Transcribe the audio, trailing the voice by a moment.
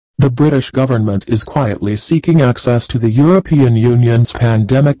The British government is quietly seeking access to the European Union's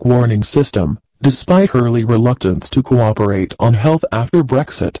pandemic warning system, despite early reluctance to cooperate on health after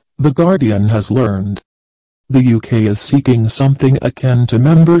Brexit, The Guardian has learned. The UK is seeking something akin to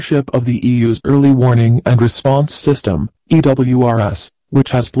membership of the EU's Early Warning and Response System, EWRS,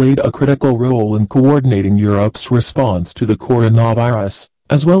 which has played a critical role in coordinating Europe's response to the coronavirus,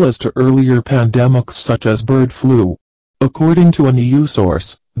 as well as to earlier pandemics such as bird flu. According to an EU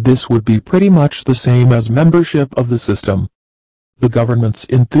source, this would be pretty much the same as membership of the system. The government's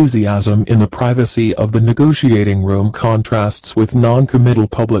enthusiasm in the privacy of the negotiating room contrasts with non-committal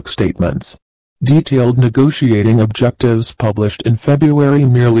public statements. Detailed negotiating objectives published in February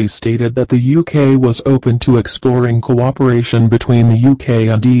merely stated that the UK was open to exploring cooperation between the UK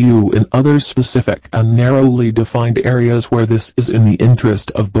and EU in other specific and narrowly defined areas where this is in the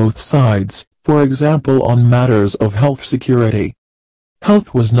interest of both sides, for example on matters of health security.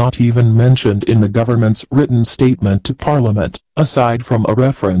 Health was not even mentioned in the government's written statement to Parliament, aside from a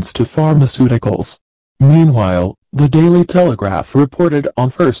reference to pharmaceuticals. Meanwhile, the Daily Telegraph reported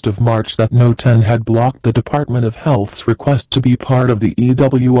on 1st of March that No 10 had blocked the Department of Health's request to be part of the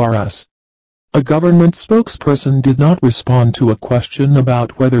EWRS. A government spokesperson did not respond to a question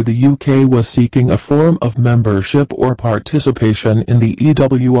about whether the UK was seeking a form of membership or participation in the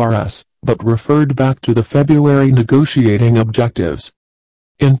EWRS, but referred back to the February negotiating objectives.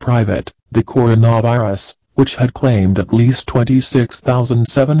 In private, the coronavirus, which had claimed at least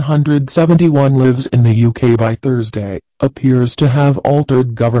 26,771 lives in the UK by Thursday, appears to have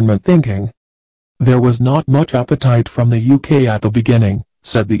altered government thinking. There was not much appetite from the UK at the beginning,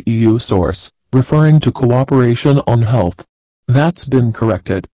 said the EU source, referring to cooperation on health. That's been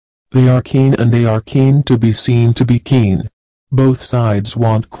corrected. They are keen and they are keen to be seen to be keen. Both sides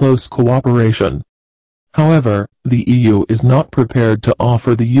want close cooperation. However, the EU is not prepared to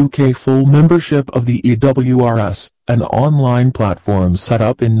offer the UK full membership of the EWRS, an online platform set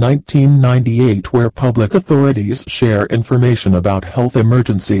up in 1998 where public authorities share information about health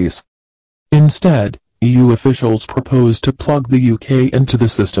emergencies. Instead, EU officials propose to plug the UK into the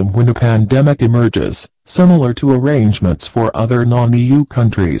system when a pandemic emerges, similar to arrangements for other non-EU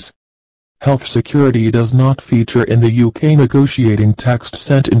countries. Health security does not feature in the UK negotiating text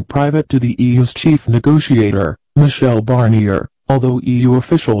sent in private to the EU's chief negotiator, Michel Barnier, although EU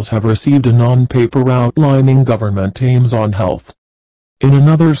officials have received a non-paper outlining government aims on health. In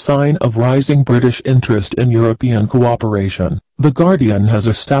another sign of rising British interest in European cooperation, The Guardian has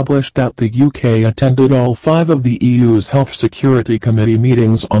established that the UK attended all 5 of the EU's Health Security Committee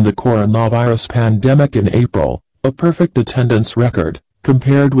meetings on the coronavirus pandemic in April, a perfect attendance record,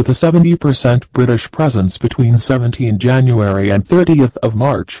 compared with a 70% British presence between 17 January and 30th of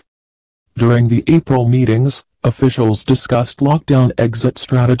March. During the April meetings, officials discussed lockdown exit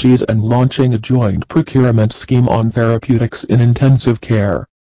strategies and launching a joint procurement scheme on therapeutics in intensive care.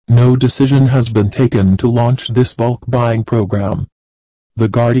 No decision has been taken to launch this bulk buying program. The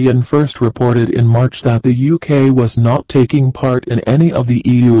Guardian first reported in March that the UK was not taking part in any of the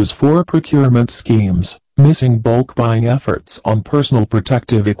EU's 4 procurement schemes, missing bulk buying efforts on personal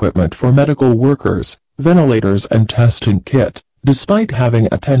protective equipment for medical workers, ventilators and testing kit, despite having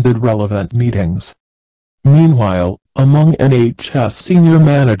attended relevant meetings. Meanwhile, among NHS senior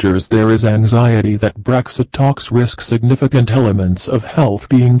managers there is anxiety that Brexit talks risk significant elements of health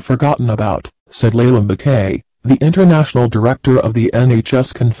being forgotten about, said Layla McKay, the international director of the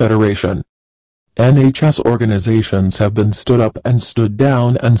NHS Confederation. NHS organisations have been stood up and stood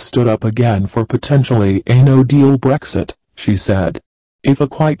down and stood up again for potentially a no-deal Brexit, she said. If a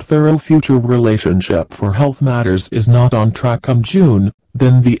quite thorough future relationship for health matters is not on track come June,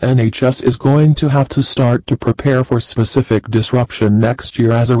 then the NHS is going to have to start to prepare for specific disruption next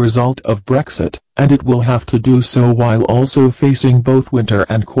year as a result of Brexit, and it will have to do so while also facing both winter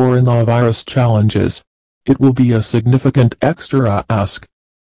and coronavirus challenges. It will be a significant extra ask.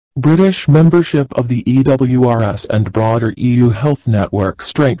 British membership of the EWRS and broader EU health network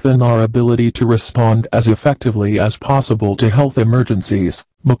strengthen our ability to respond as effectively as possible to health emergencies,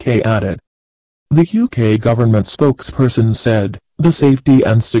 McKay added. The UK government spokesperson said, "The safety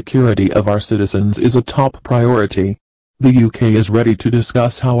and security of our citizens is a top priority. The UK is ready to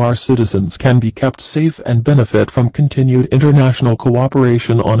discuss how our citizens can be kept safe and benefit from continued international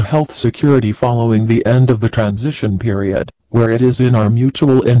cooperation on health security following the end of the transition period, where it is in our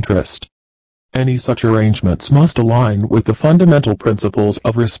mutual interest. Any such arrangements must align with the fundamental principles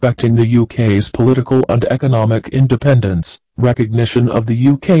of respecting the UK's political and economic independence, recognition of the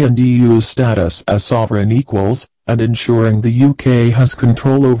UK and EU's status as sovereign equals, and ensuring the UK has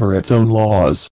control over its own laws."